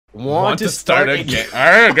Want to start a gang?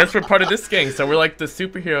 Alright, I guess we're part of this gang. So we're like the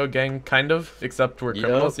superhero gang, kind of, except we're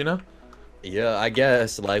criminals, you know? Yeah, I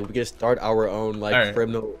guess. Like, we can start our own, like,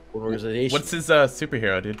 criminal organization. What's his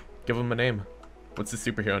superhero, dude? Give him a name. What's his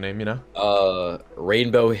superhero name, you know?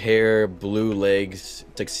 Rainbow hair, blue legs,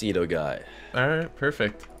 tuxedo guy. Alright,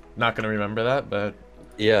 perfect. Not gonna remember that, but...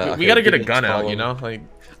 Yeah, we gotta get a gun out, you know? Like,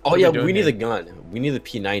 oh yeah, we need a gun. We need the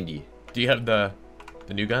P90. Do you have the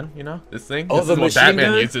new gun, you know? This thing? Oh, this the is what machine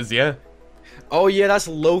Batman gun? uses, yeah. Oh yeah, that's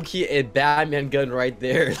low-key a Batman gun right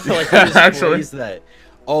there. Like, actually. That.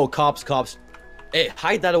 Oh, cops. Hey,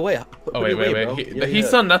 hide that away. Oh, wait. He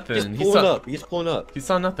saw nothing. He's pulling up. He's pulling up. He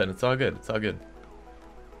saw nothing. It's all good. It's all good.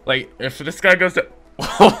 Like, if this guy goes to...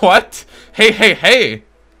 What? Hey.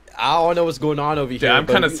 I don't know what's going on over here. Yeah, I'm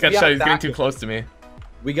kind of sketched out. He's getting too close to me.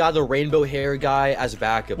 We got the rainbow hair guy as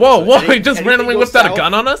backup. Whoa, he just randomly whipped out a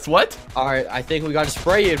gun on us? What? Alright, I think we gotta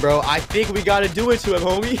spray it, bro. I think we gotta do it to him,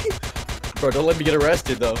 homie. Bro, don't let me get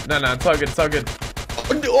arrested, though. No, it's all good. It's all good.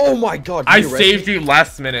 Oh my god. I saved you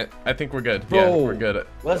last minute. I think we're good. Bro, yeah, we're good.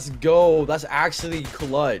 Let's go. That's actually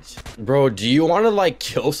clutch. Bro, do you want to, like,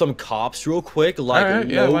 kill some cops real quick? Like, right,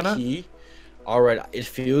 yeah, why not? key? Alright, it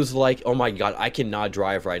feels like... Oh my god, I cannot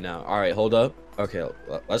drive right now. Alright, hold up. Okay,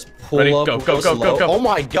 let's pull up. Go. Oh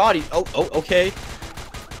my god. Okay.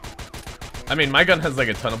 I mean, my gun has like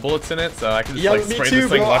a ton of bullets in it, so I can just like spray too, this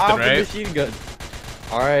thing bro. left and I have right. the machine gun.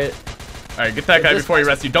 Alright, get that guy before he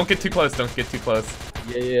arrests you. Don't get too close.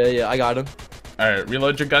 Yeah, I got him. Alright,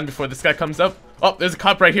 reload your gun before this guy comes up. Oh, there's a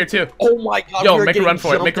cop right here too. Oh my god. Yo, make a run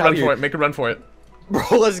for it. Make a run for it. Bro,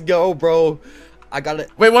 let's go, bro. I got it.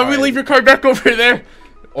 Wait, why don't we leave your car back over there?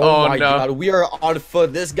 Oh my god, we are on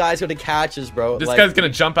foot. This guy's gonna catch us, bro. This guy's gonna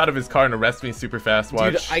jump out of his car and arrest me super fast.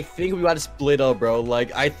 Watch. Dude, I think we gotta split up, bro.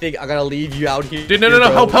 Like, I think I gotta leave you out here. Dude, no,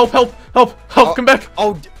 help, come back.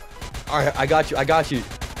 Oh, alright, I got you.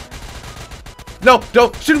 No,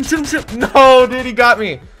 don't shoot him. No, dude, he got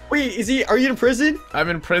me. Wait, are you in prison? I'm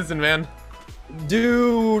in prison, man.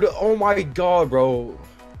 Dude, oh my god, bro.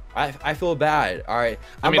 I feel bad. Alright.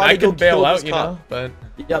 I mean, I can bail out, you know, but...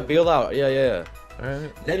 Yeah, bail out. Yeah.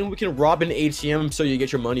 Alright. Then we can rob an ATM so you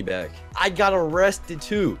get your money back. I got arrested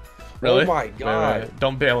too. Really? Oh my god. Wait.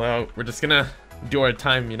 Don't bail out. We're just gonna do our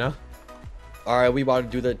time, you know? Alright, we about to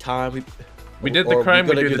do the time. We did the crime,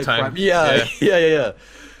 we do the time. Yeah.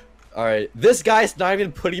 Alright, this guy's not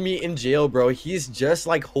even putting me in jail, bro. He's just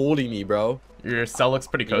like holding me, bro. Your cell looks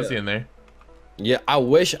pretty cozy in there. Yeah, I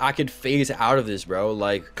wish I could phase out of this, bro.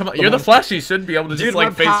 Like, come on, you're the Flash. You should be able to just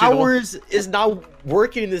like phase through the wall. Dude, my powers is not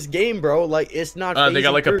working in this game, bro. Like, it's not. They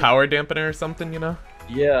got like a power dampener or something, you know?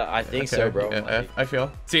 Yeah, I think so, bro. Yeah, I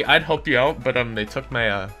feel. See, I'd help you out, but they took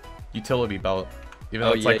my utility belt, even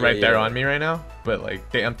though it's like right there on me right now. But like,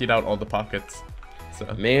 they emptied out all the pockets.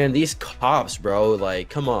 So. Man, these cops, bro. Like,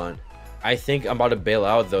 come on. I think I'm about to bail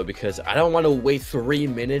out though because I don't want to wait 3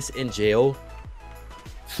 minutes in jail.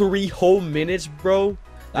 3 whole minutes, bro.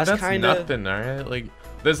 That's kind of nothing. All right, like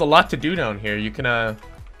there's a lot to do down here. You can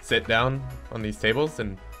sit down on these tables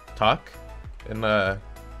and talk and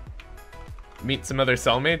meet some other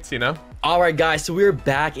cellmates, you know. All right, guys, so we're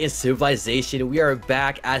back in civilization. We are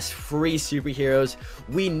back as free superheroes.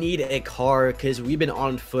 We need a car because we've been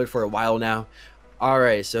on foot for a while now. All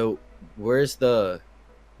right, so where's the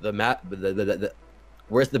map?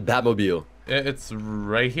 Where's the Batmobile? It's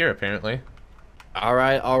right here, apparently. All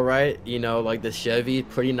right. You know, like the Chevy,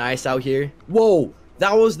 pretty nice out here. Whoa,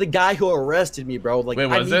 that was the guy who arrested me, bro. Like,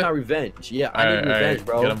 wait, I need my revenge. Yeah, I need revenge,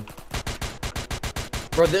 bro. Get him.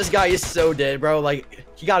 Bro, this guy is so dead, bro. Like,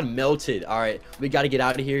 he got melted. All right, we got to get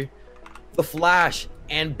out of here. The Flash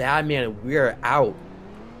and Batman, we're out.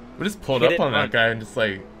 We just pulled up on that guy and just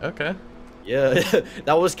like, okay. Yeah,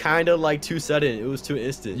 that was kind of like too sudden. It was too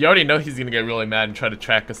instant. You already know he's gonna get really mad and try to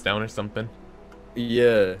track us down or something.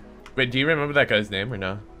 Yeah. Wait, do you remember that guy's name or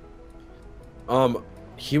no?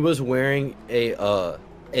 He was wearing a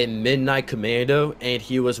midnight commando and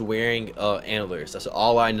he was wearing antlers. That's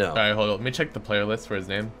all I know. All right, hold on. Let me check the player list for his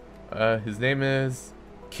name. His name is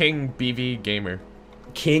King BV Gamer.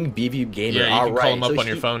 King BV Gamer. Yeah, you can call him up on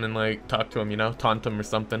your phone and like talk to him, you know, taunt him or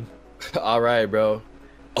something. All right, bro.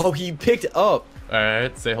 Oh, he picked up. All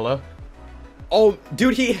right, say hello. Oh,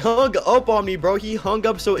 dude, he hung up on me, bro. He hung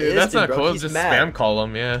up so instant, that's not bro. cool. He's just mad. spam call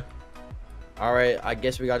him, yeah. All right, I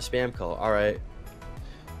guess we got a spam call. All right.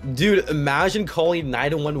 Dude, imagine calling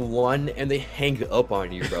 911 and they hang up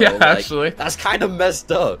on you, bro. Yeah, like, actually. That's kind of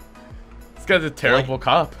messed up. This guy's a terrible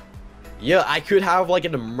cop. Yeah, I could have like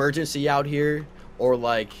an emergency out here or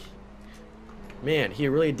like... Man, he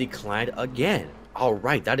really declined again. All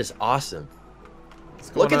right, that is awesome. What's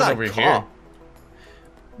going on over here?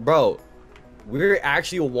 Bro, We're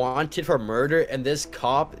actually wanted for murder, and this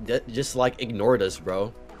cop just like ignored us,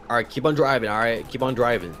 bro. All right, keep on driving. All right, keep on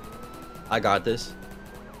driving. I got this.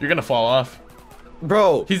 You're gonna fall off,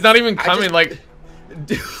 bro. He's not even coming.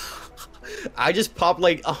 Dude, I just popped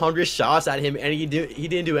like 100 shots at him, and he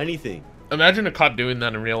didn't do anything. Imagine a cop doing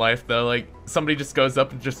that in real life, though. Like somebody just goes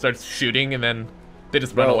up and just starts shooting, and then they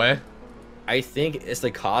just run away. I think it's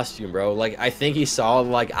the costume, bro. Like I think he saw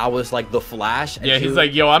like I was like the Flash. Yeah, he's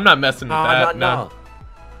like, yo, I'm not messing with that. No.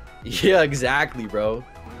 Yeah, exactly, bro.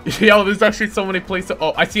 Yo, there's actually so many places.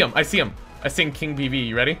 Oh, I see him. I see him. I seen King BB.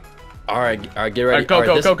 You ready? All right, get ready. All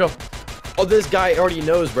right, go. Oh, this guy already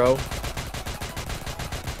knows, bro.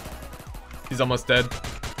 He's almost dead.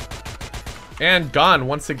 And gone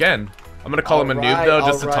once again. I'm gonna call him a noob though,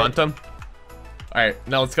 just to taunt him. All right,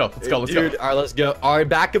 now let's go. Let's go. Dude, all right, let's go. All right,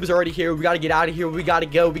 backup is already here. We gotta get out of here. We gotta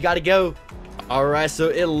go. All right, so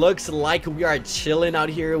it looks like we are chilling out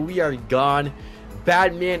here. We are gone.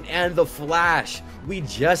 Batman and the Flash. We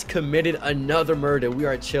just committed another murder. We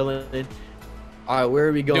are chilling. All right, where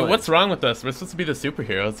are we going? Dude, what's wrong with us? We're supposed to be the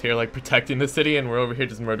superheroes here, like protecting the city, and we're over here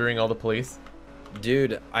just murdering all the police.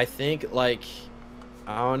 Dude, I think like,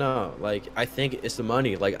 I don't know, like I think it's the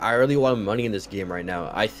money. Like I really want money in this game right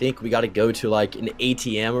now. I think we got to go to like an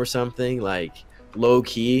ATM or something, like low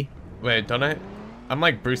key. Wait, don't I? I'm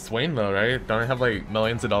like Bruce Wayne though, right? Don't I have like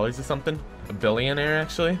millions of dollars or something? A billionaire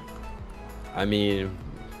actually? I mean,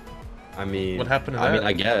 what happened to that?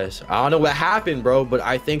 I guess I don't know what happened, bro, but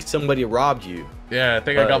I think somebody robbed you. Yeah, I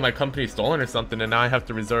think I got my company stolen or something, and now I have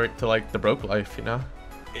to resort to like the broke life, you know?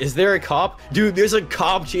 Is there a cop? Dude, there's a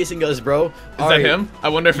cop chasing us, bro. Is that him? I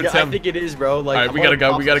wonder if it's him. I think it is, bro. Like, all right, we gotta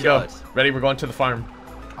go. Ready? We're going to the farm.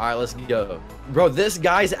 All right, let's go. Bro, this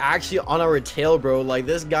guy's actually on our tail, bro. Like,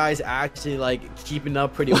 this guy's actually, like, keeping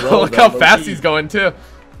up pretty well. Look how fast he's going, too.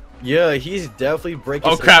 Yeah, he's definitely breaking.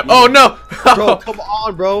 Oh, crap. Oh, no. Bro, come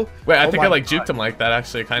on, bro. Wait, I think I, like, juked him like that,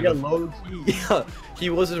 actually, kind of. Low key. Yeah, he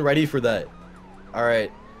wasn't ready for that. All right.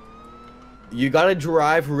 You gotta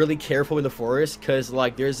drive really careful in the forest, because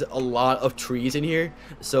like there's a lot of trees in here,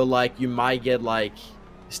 so like you might get like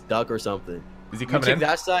stuck or something. Is he coming in? Take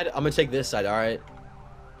that side, I'm gonna take this side. All right,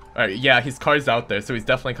 yeah, his car's out there, so he's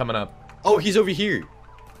definitely coming up. Oh, he's over here. Do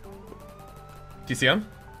you see him?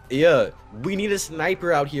 Yeah, we need a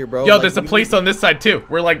sniper out here, bro. Yo, like, there's a police on this side too.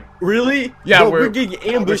 We're like, really? Yeah, bro, we're getting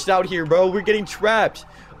ambushed out here, bro. We're getting trapped.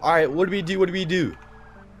 All right, what do we do?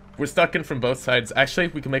 We're stuck in from both sides. Actually,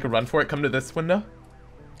 we can make a run for it. Come to this window.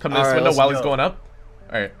 Come to this window while he's going up.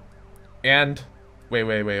 All right. And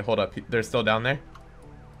wait. Hold up. They're still down there.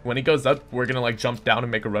 When he goes up, we're gonna like jump down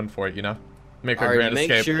and make a run for it. You know, make our grand escape.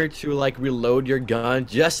 Make sure to like reload your gun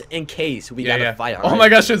just in case we gotta fight. Oh my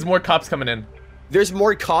gosh, there's more cops coming in. There's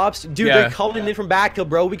more cops, dude. They're calling in from backup,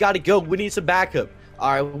 bro. We gotta go. We need some backup.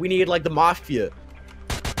 All right, we need like the mafia.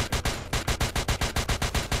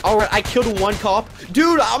 Alright, I killed one cop.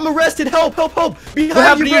 Dude, I'm arrested. Help. Behind what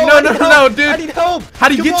happened to you? No, dude. I need help. How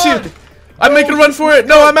do you get you? I'm making a run for it.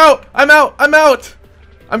 No, I'm out.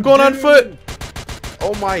 I'm going on foot.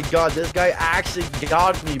 Oh my god, this guy actually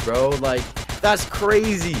got me, bro. Like, that's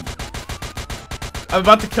crazy. I'm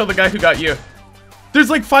about to kill the guy who got you. There's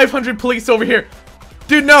like 500 police over here.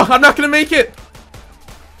 Dude, no, I'm not gonna make it.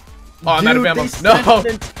 Oh, I'm out of ammo. No. They sent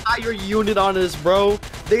an entire unit on us, bro.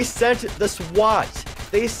 They sent the SWAT.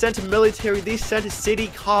 They sent military. They sent city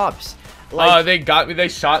cops. Like, they got me. They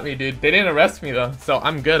shot me, dude. They didn't arrest me though, so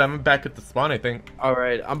I'm good. I'm back at the spawn, I think. All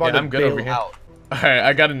right, I'm about to good over here. All right,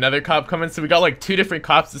 I got another cop coming. So we got like 2 different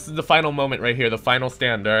cops. This is the final moment right here, the final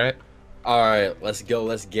stand. All right. All right, let's go.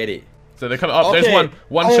 Let's get it. So they're coming. Oh, okay. There's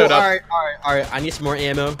one showed up. All right. I need some more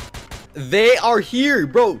ammo. They are here,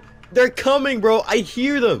 bro. They're coming, bro. I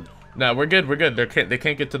hear them. No, we're good. They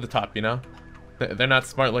can't get to the top, you know. They're not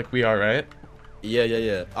smart like we are, right?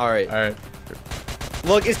 Yeah. All right.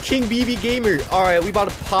 Look, it's King BB Gamer. All right, we about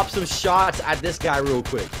to pop some shots at this guy real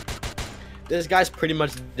quick. This guy's pretty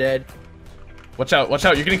much dead. Watch out.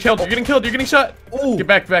 You're getting killed. You're getting shot. Ooh. Get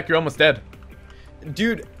back. You're almost dead.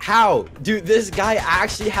 Dude, how? Dude, this guy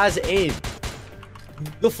actually has aim.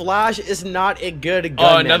 The Flash is not a good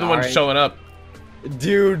gunman. Oh, another one's showing up.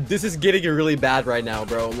 Dude, this is getting really bad right now,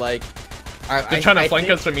 bro. Like, they're trying to flank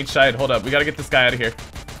us from each side. Hold up. We got to get this guy out of here.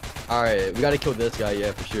 All right, we got to kill this guy.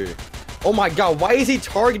 Yeah, for sure. Oh my god, why is he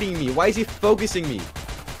targeting me? Why is he focusing me?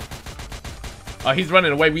 He's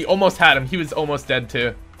running away. We almost had him. He was almost dead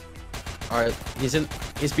too. All right,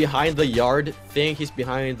 he's behind the yard thing. He's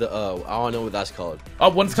behind the I don't know what that's called. Oh,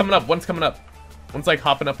 one's coming up. One's like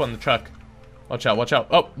hopping up on the truck. Watch out.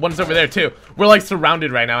 Oh, one's over there too. We're like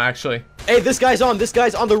surrounded right now, actually. Hey, this guy's on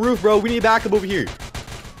the roof, bro. We need backup over here.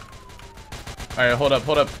 All Alright, hold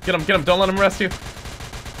up. Get him. Don't let him arrest you.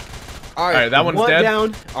 Alright, that one's one dead.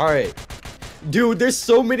 down. Alright. Dude, there's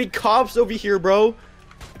so many cops over here, bro.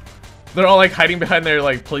 They're all like hiding behind their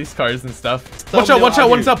like police cars and stuff. Watch out.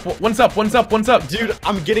 One's up. Dude,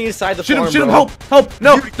 I'm getting inside the Shoot farm, him, bro. help.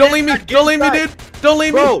 No, Dude, don't leave me, dude. Don't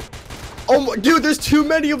leave me. Bro. Oh my, dude, there's too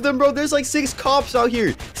many of them, bro. There's like 6 cops out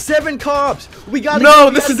here. 7 cops. We gotta No,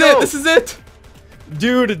 go, this is it.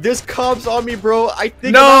 Dude, there's cops on me, bro. I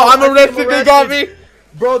think I'm arrested. They got me.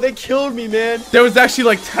 Bro, they killed me, man. There was actually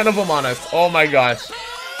like 10 of them on us. Oh my gosh.